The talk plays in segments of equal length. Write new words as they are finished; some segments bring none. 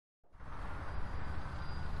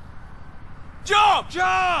Jump!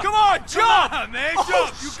 Jump! Come on, jump! Come on, man,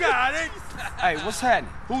 jump! You got it! Hey, what's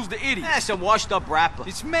happening? Who's the idiot? That's some washed-up rapper.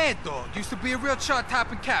 It's Mad Dog. Used to be a real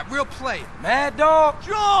chart-topping cat, real player. Mad Dog?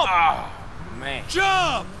 Jump! Oh, man.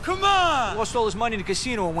 Jump! Come on! Lost all his money in the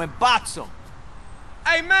casino and went botzo.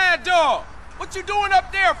 Hey, Mad Dog! What you doing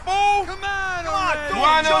up there, fool? Come on, Do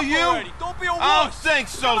I know you? already. Don't be a wuss. I don't think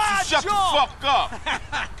so, Come on, shut jump. the fuck up.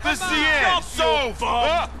 This is the end. jump, It's you over.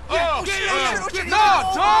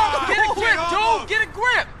 No, dog! Get a grip, dude! Get a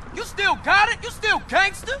grip! You still got it? You still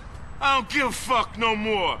gangster? I don't give a fuck no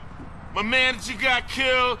more. My manager got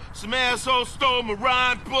killed, some asshole stole my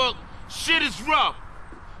rhyme book. Shit is rough.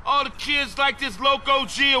 All the kids like this Loco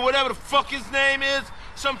G or whatever the fuck his name is,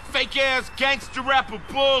 some fake-ass gangster rapper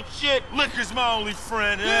bullshit. Liquor's my only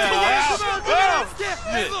friend.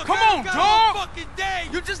 Come on, dog!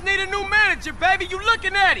 You just need a new manager, baby. You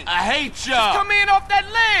looking at him. I hate Just y'all. come in off that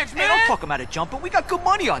ledge, Hey, man. don't talk him out of jumping. We got good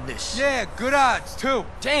money on this. Yeah, good odds, too.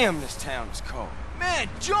 Damn, this town is cold. Man,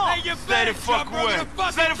 jump! Hey, you Stay the fuck away.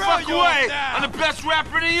 Stay the fuck away. I'm the best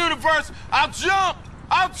rapper in the universe. I'll jump.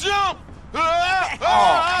 I'll jump. Oh,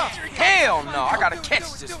 hell no. I gotta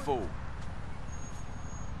catch this fool.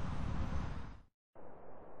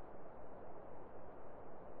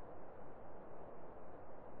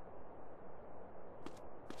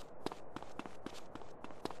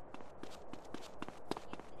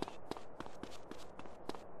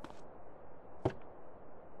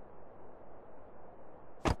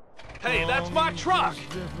 Hey, that's my truck!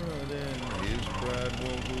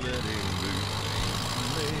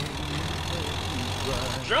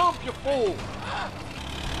 Jump, you fool!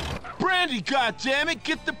 Brandy, goddammit,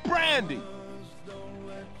 get the brandy.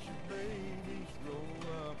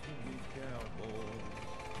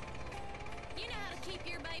 You know how to keep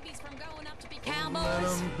your babies from growing up to be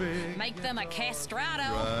cowboys? Make them a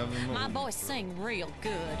castrato. My boys sing real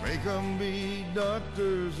good. Make them be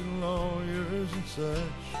doctors and lawyers and such.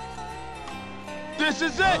 This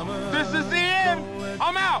is it. This is the end.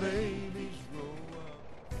 I'm out.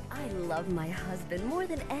 I love my husband more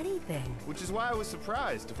than anything. Which is why I was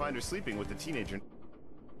surprised to find her sleeping with a teenager.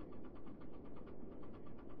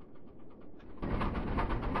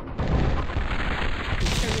 He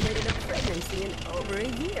terminated a pregnancy in over a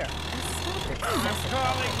year.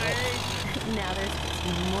 Now there's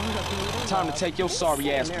more of Time to take your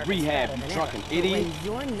sorry ass to rehab, you drunken idiot.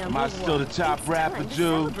 Am I still the top rapper,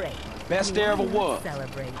 Jew? Best there ever was.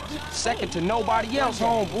 Second to nobody else,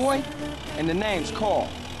 homeboy. And the name's Carl.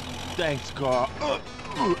 Thanks, Carl. I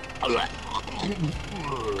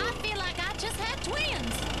feel like I just had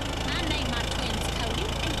twins. I named my twins Cody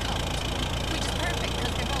and Colt, which is perfect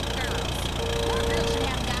because they're both girls. More girls should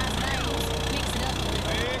have guys' names. Mix it up a little.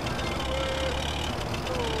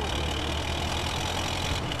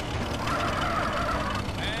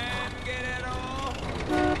 And get it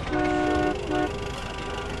on.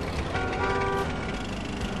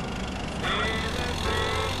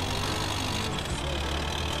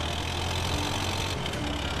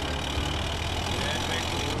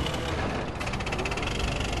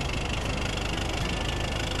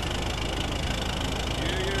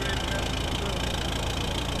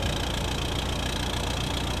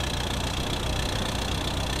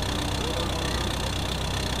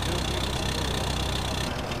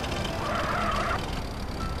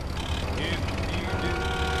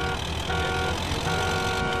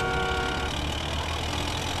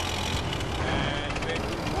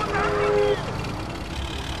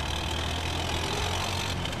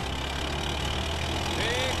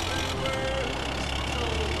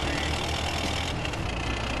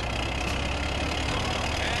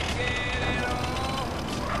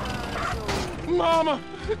 Mama,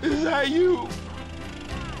 is that you?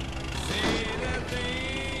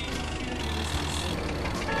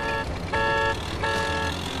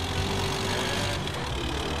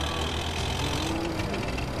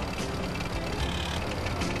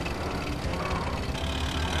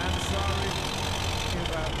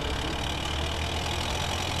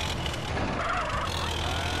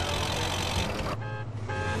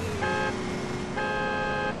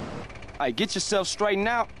 All right, get yourself straightened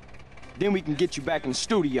out. Then we can get you back in the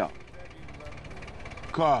studio.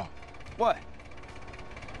 Carl, What?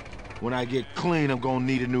 when I get clean, I'm gonna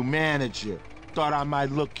need a new manager. Thought I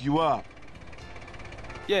might look you up.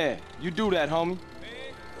 Yeah, you do that, homie.